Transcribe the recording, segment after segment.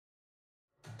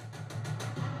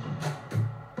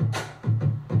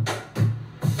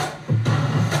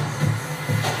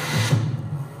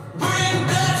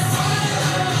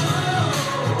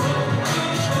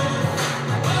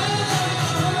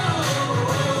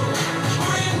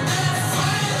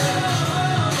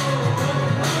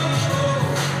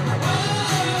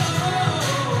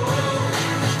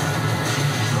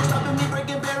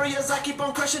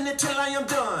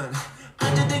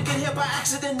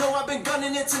accident, no, I've been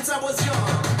gunning it since I was young.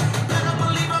 Better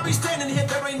believe I'll be standing here,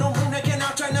 there ain't no moon that can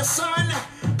outshine the sun.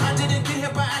 I didn't get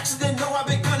here by accident, no, I've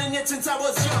been gunning it since I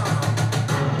was young.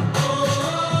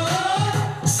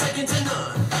 Oh, second to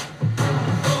none.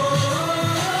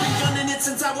 Oh, been gunning it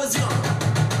since I was young.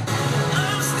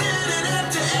 I'm standing at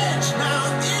the edge now,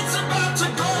 it's about to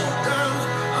go down.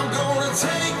 I'm gonna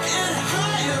take it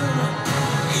higher.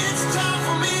 It's time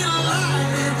for me to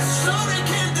light it, so they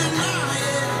can't deny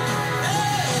it.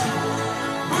 Hey,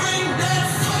 bring that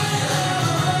fire.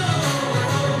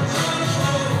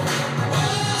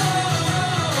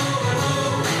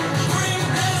 Bring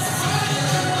that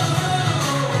fire.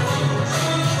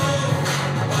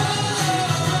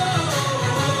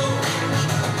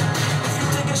 If you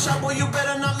take a shot, well, you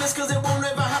better not miss, cause it won't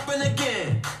ever happen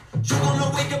again. You're gonna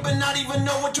wake up and not even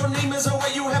know what your name is or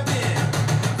where you have been.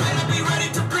 Better be ready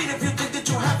to bleed if you think that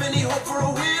you have any hope for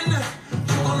a win.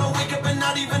 You're gonna wake up and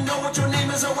not even know what your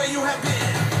name is or where you have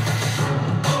been.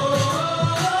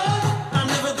 Oh, I'm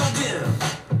never gonna dim.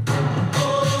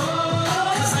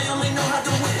 Oh, cause I only know how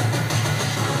to win.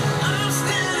 I'm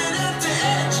standing at the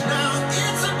edge now,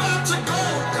 it's about to go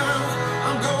down.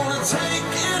 I'm gonna take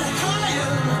it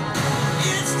higher.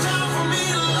 It's time for me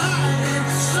to light it,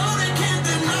 so they can't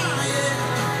deny it.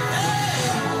 Hey,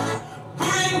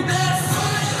 bring that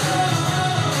fire.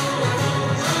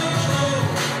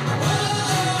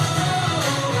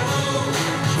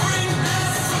 Bring that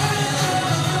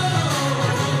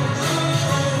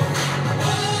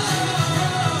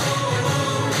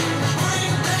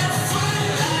Bring that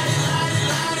fire. Light it,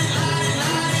 light it, light it,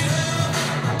 light it up.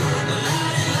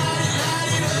 Light it, light it,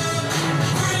 light it up.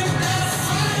 Bring that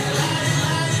fire. Light it,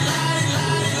 light it, light it,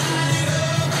 light it, light it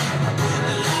up.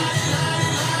 Light it, light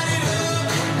it, light it up.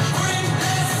 Bring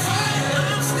that fire.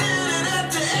 I'm standing at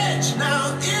the edge now,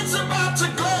 it's about to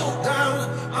go down.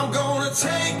 I'm gonna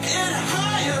take it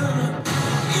higher.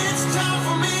 It's time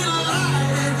for me to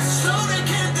light it, so they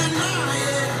can't deny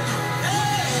it.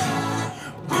 Hey,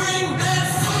 bring that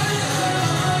fire.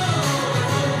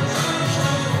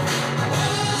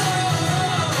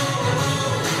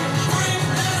 Bring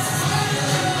that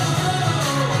fire.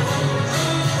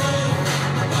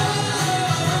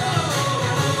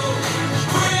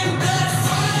 Bring that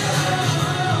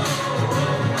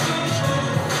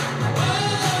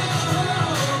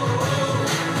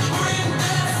Bring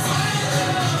that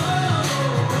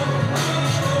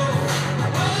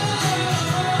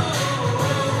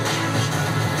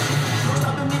No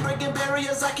stopping me, breaking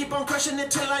barriers, I keep on crushing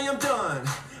it till I am done.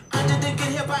 I didn't get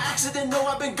here by accident, no,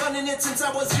 I've been gunning it since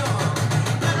I was young.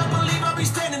 Better believe I'll be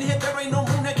standing here, there ain't no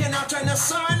moon that can outshine the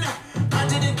sun. I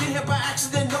didn't get here by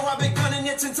accident, no, I've been gunning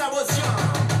it since I was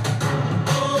young.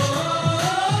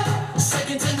 Oh,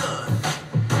 second to none.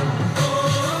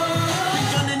 Oh, been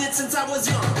gunning it since I was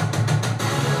young.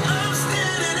 I'm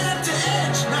standing at the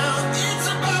edge now, it's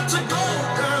about to go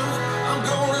down. I'm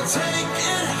gonna take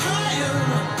it higher.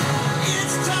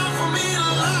 It's time for me to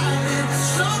light it,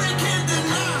 so they can't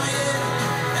deny it.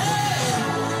 Hey,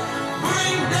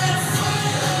 bring that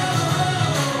fire.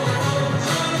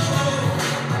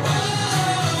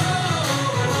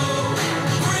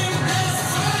 Bring that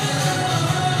fire.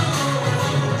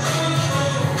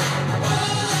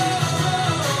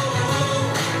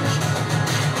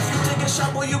 If you take a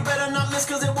shot, well, you better not miss,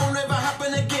 cause it won't ever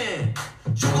happen again.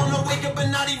 You're gonna wake up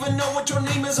and not even know what your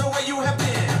name is or where you have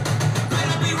been.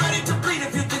 Better be ready to bleed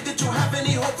if you think that you have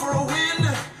any hope for a win.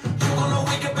 You're gonna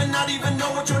wake up and not even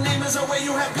know what your name is or where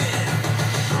you have been.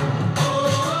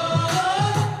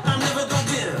 Oh, I'm never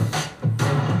gonna dim.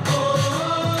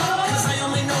 Oh, cause I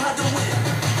only know how to win.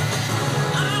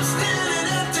 I'm standing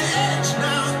at the edge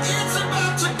now, it's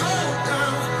about to go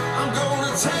down. I'm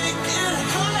gonna take it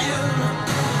higher.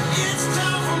 It's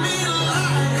time for me to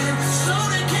light it, so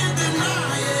they can't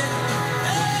deny it.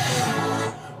 Hey,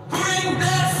 bring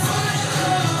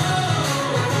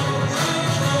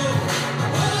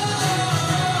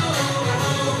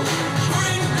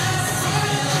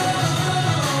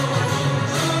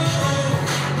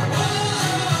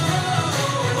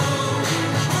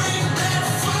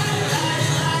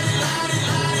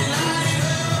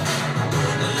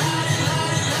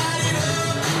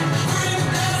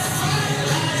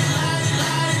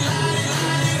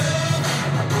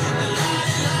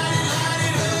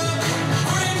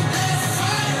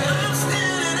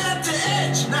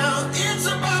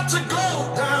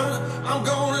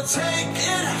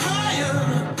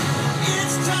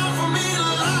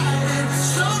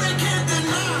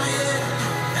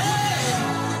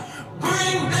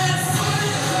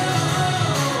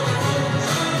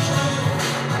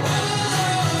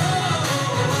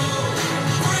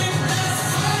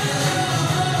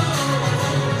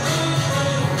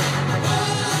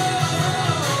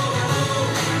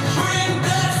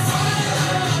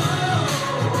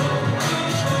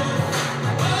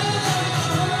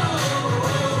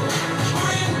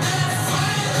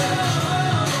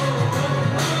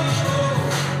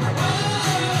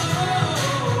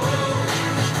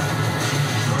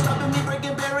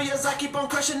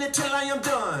it till I am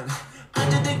done. I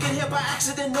didn't get here by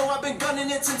accident, no, I've been gunning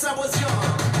it since I was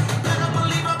young. Better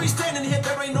believe I'll be standing here,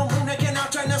 there ain't no moon that can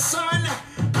outshine the sun.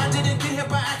 I didn't get here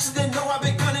by accident, no, I've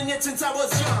been gunning it since I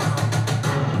was young.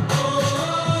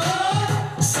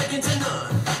 Oh, second to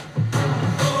none.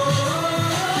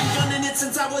 Oh, been gunning it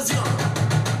since I was young.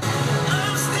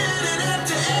 I'm standing at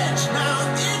the edge now,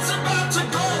 it's about to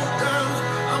go down.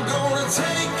 I'm gonna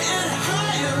take it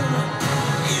higher.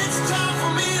 It's time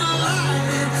for me to light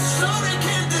it, so they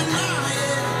can't deny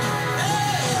it.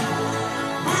 Hey,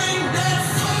 bring that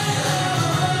fire.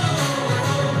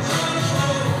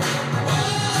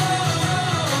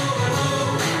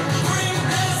 Bring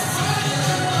that fire.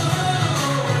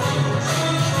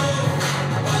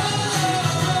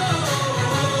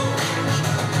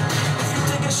 If you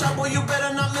take a shot, well, you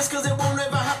better not miss, cause it won't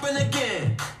ever happen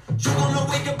again. You're gonna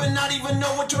wake up and not even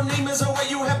know what your name is or where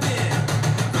you have been.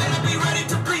 Better be ready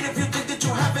to bleed if you think that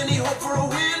you have any hope for a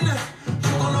win.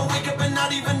 You're gonna wake up and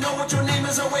not even know what your name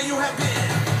is or where you have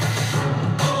been.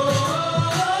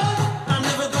 Oh, I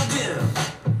never go dim.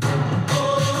 Oh,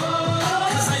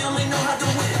 cause I only know how to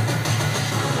win.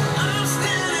 I'm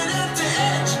standing at the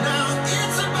edge now,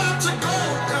 it's about to go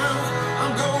down.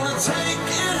 I'm gonna take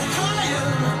it higher.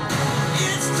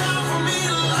 It's time for me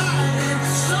to light it,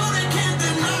 so they can't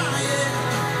deny it.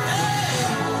 Hey,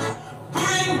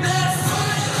 bring that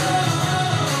fire.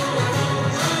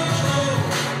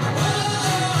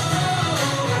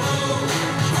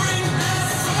 Bring that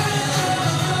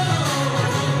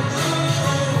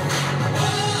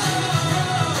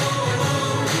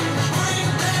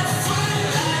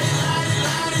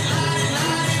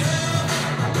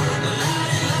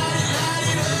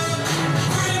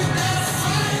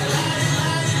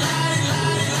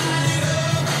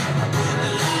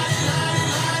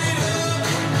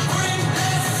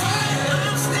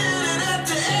I'm standing at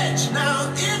the edge now,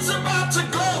 it's about to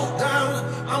go down.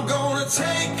 I'm gonna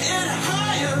take it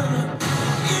higher.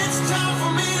 It's time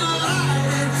for me to light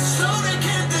it, so they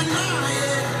can't deny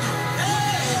it.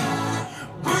 Hey,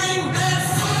 bring that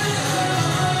fire.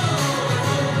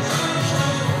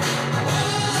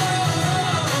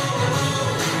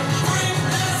 Bring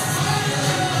that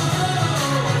fire.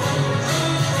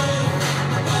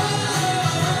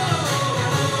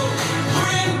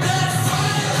 Bring that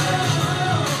fire.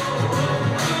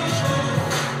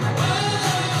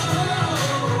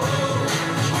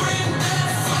 Bring that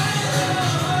fire.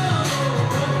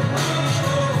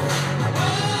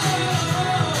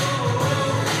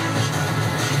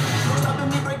 No stopping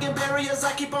me, breaking barriers.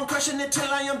 I keep on crushing it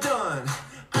till I am done.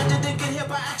 I didn't get here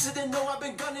by accident, no, I've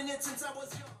been gunning it since I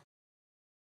was young.